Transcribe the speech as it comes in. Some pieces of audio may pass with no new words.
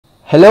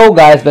Hello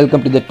guys,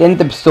 welcome to the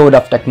 10th episode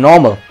of Tech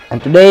Normal,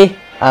 and today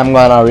I'm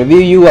gonna review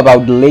you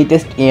about the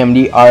latest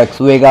AMD RX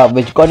Vega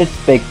which got its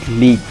spec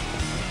leaked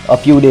a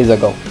few days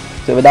ago.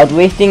 So without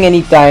wasting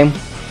any time,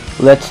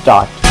 let's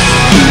start.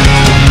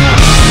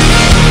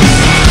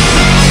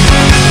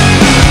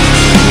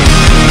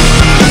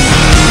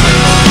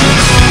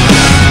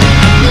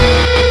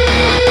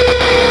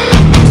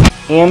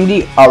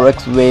 AMD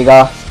RX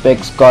Vega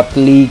specs got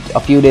leaked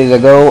a few days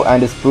ago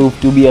and is proved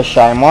to be a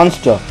shy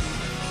monster.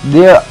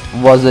 There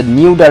was a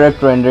new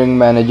Direct Rendering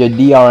Manager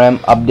DRM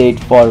update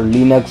for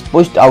Linux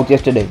pushed out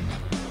yesterday,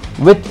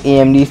 with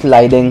AMD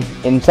sliding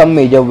in some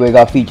major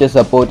Vega feature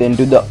support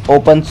into the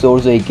open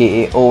source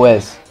aka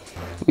OS.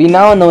 We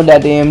now know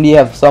that AMD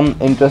have some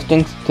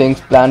interesting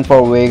things planned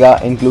for Vega,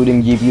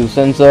 including GPU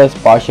sensors,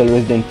 partial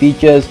resident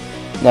features,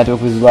 network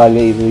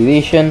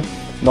visualization,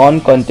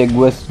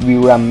 non-contiguous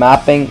VRAM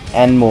mapping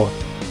and more,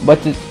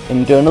 but its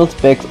internal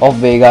specs of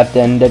Vega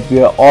 10 that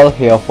we are all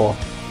here for.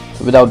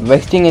 Without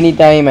wasting any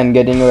time and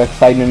getting your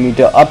excitement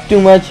meter up too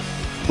much,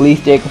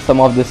 please take some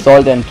of this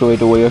salt and throw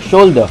it over your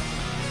shoulder.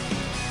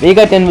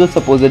 Vega 10 will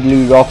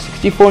supposedly rock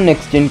 64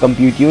 next-gen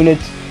compute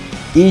units,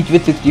 each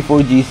with 64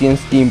 GCN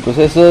Steam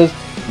processors,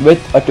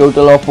 with a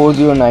total of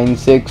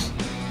 4096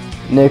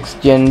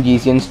 next-gen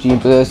GCN Steam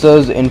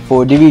processors in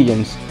 4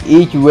 divisions,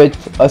 each with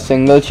a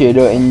single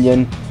shader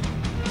engine.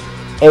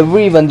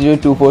 Every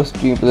 1024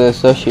 Steam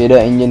processor shader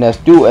engine has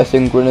 2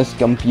 asynchronous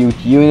compute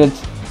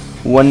units,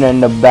 one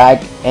and a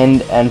back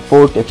end and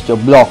 4 texture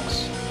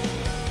blocks.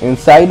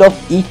 Inside of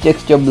each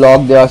texture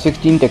block there are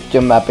 16 texture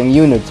mapping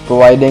units,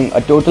 providing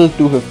a total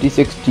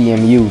 256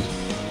 TMUs.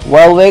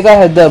 While Vega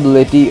has the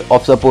ability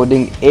of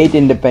supporting 8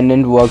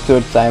 independent work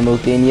threads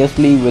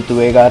simultaneously with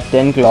Vega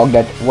 10 clocked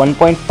at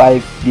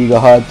 1.5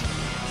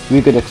 GHz,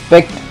 we could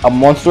expect a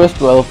monstrous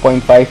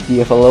 12.5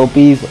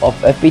 TFLOPs of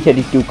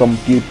FP32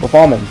 compute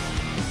performance,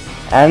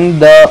 and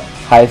the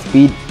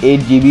high-speed 8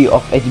 GB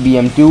of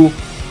HBM2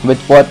 with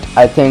what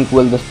I think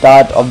will the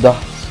start of the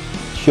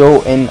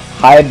show in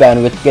high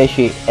bandwidth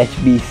cache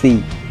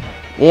HBC.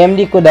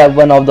 AMD could have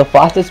one of the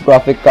fastest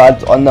graphic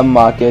cards on the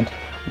market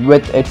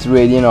with its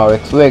Radeon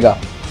RX Vega.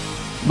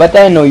 But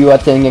I know you are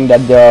thinking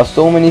that there are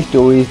so many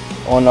stories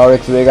on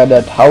RX Vega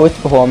that how its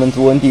performance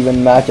won't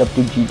even match up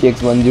to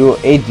GTX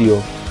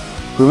 1080.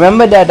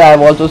 Remember that I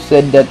have also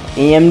said that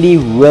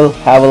AMD will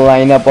have a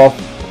lineup of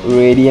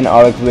Radeon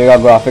RX Vega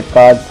graphic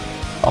cards,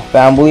 a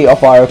family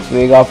of RX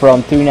Vega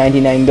from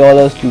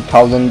 $399 to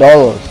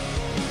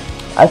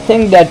 $1000. I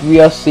think that we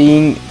are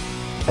seeing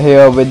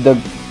here with the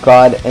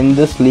card in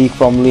this leak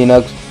from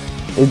Linux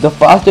is the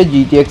faster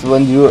GTX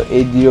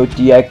 1080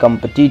 Ti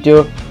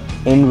competitor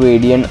in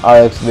Radeon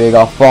RX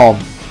Vega form.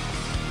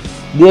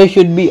 There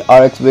should be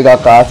RX Vega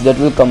cards that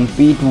will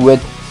compete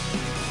with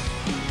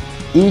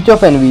each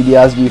of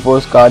Nvidia's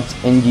GeForce cards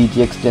in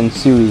GTX 10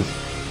 series,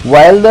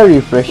 while the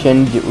refreshed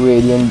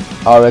Radeon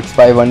RX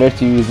 500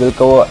 series will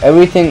cover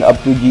everything up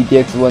to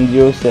GTX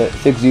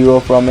 1060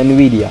 from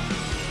Nvidia.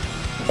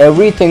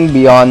 Everything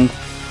beyond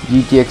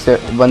GTX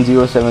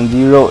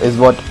 1070 is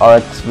what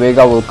RX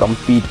Vega will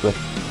compete with.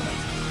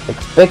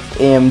 Expect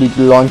AMD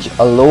to launch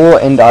a lower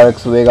end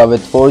RX Vega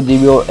with 4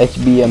 GB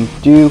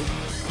HBM2,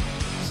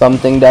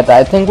 something that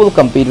I think will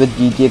compete with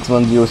GTX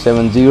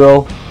 1070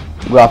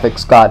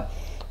 graphics card,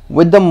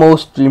 with the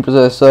most stream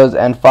processors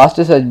and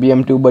fastest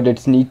HBM2, but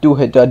it's need to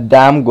hit a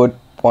damn good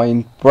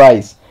point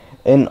price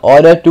in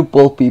order to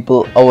pull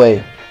people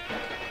away.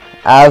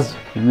 As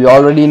we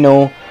already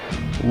know,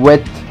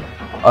 with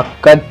a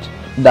cut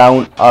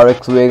down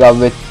RX Vega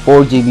with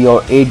 4 GB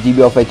or 8 GB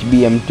of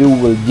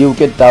HBM2 will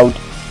duke it out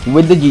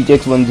with the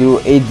GTX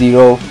 1080,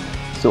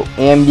 so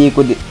AMD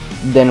could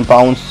then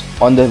pounce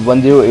on the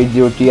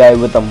 1080 Ti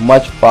with a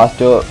much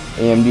faster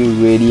AMD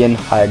Radeon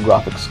high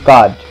graphics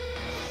card.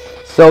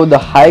 So the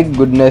high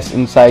goodness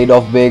inside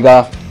of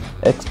Vega,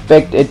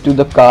 expect it to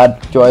the card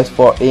choice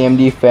for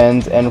AMD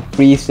fans and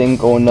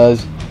FreeSync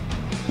owners.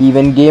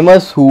 Even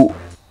gamers who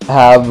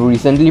have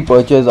recently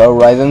purchased a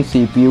Ryzen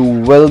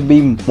CPU will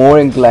be more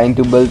inclined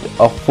to build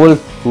a full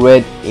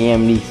red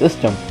AMD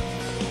system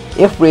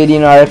if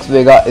Radeon RX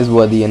Vega is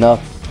worthy enough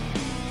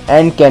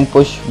and can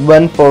push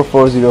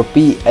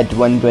 1440p at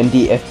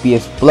 120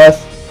 FPS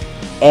plus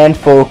and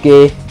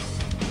 4K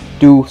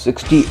to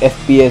 60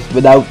 FPS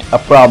without a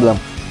problem.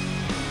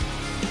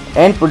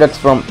 And products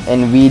from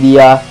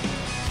Nvidia,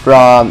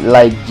 from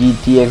like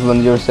GTX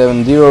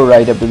 1070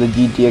 right up to the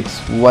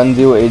GTX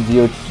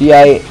 1080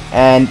 Ti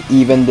and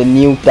even the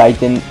new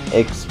Titan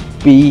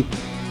XP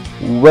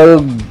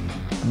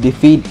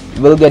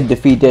will get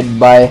defeated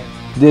by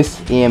this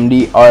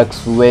AMD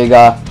RX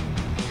Vega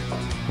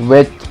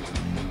with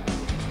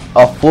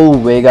a full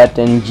Vega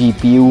 10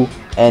 GPU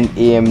and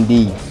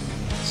AMD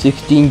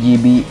 16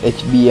 GB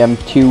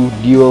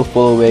HBM2 dual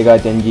full Vega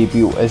 10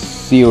 GPU is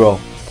 0.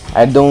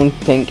 I don't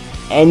think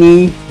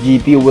any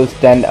GPU will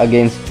stand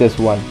against this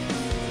one.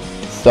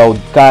 So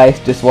guys,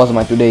 this was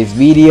my today's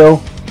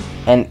video,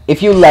 and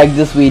if you like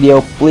this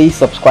video, please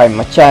subscribe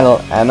my channel.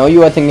 I know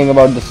you are thinking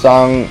about the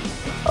song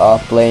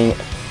playing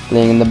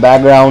playing in the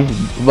background.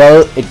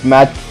 Well, it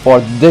matched for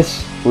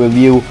this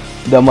review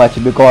the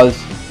much, because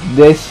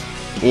this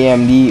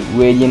AMD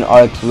Radeon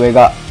RX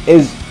Vega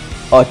is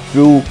a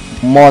true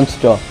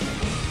monster.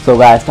 So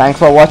guys, thanks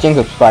for watching.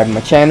 Subscribe to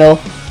my channel.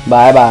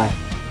 Bye bye.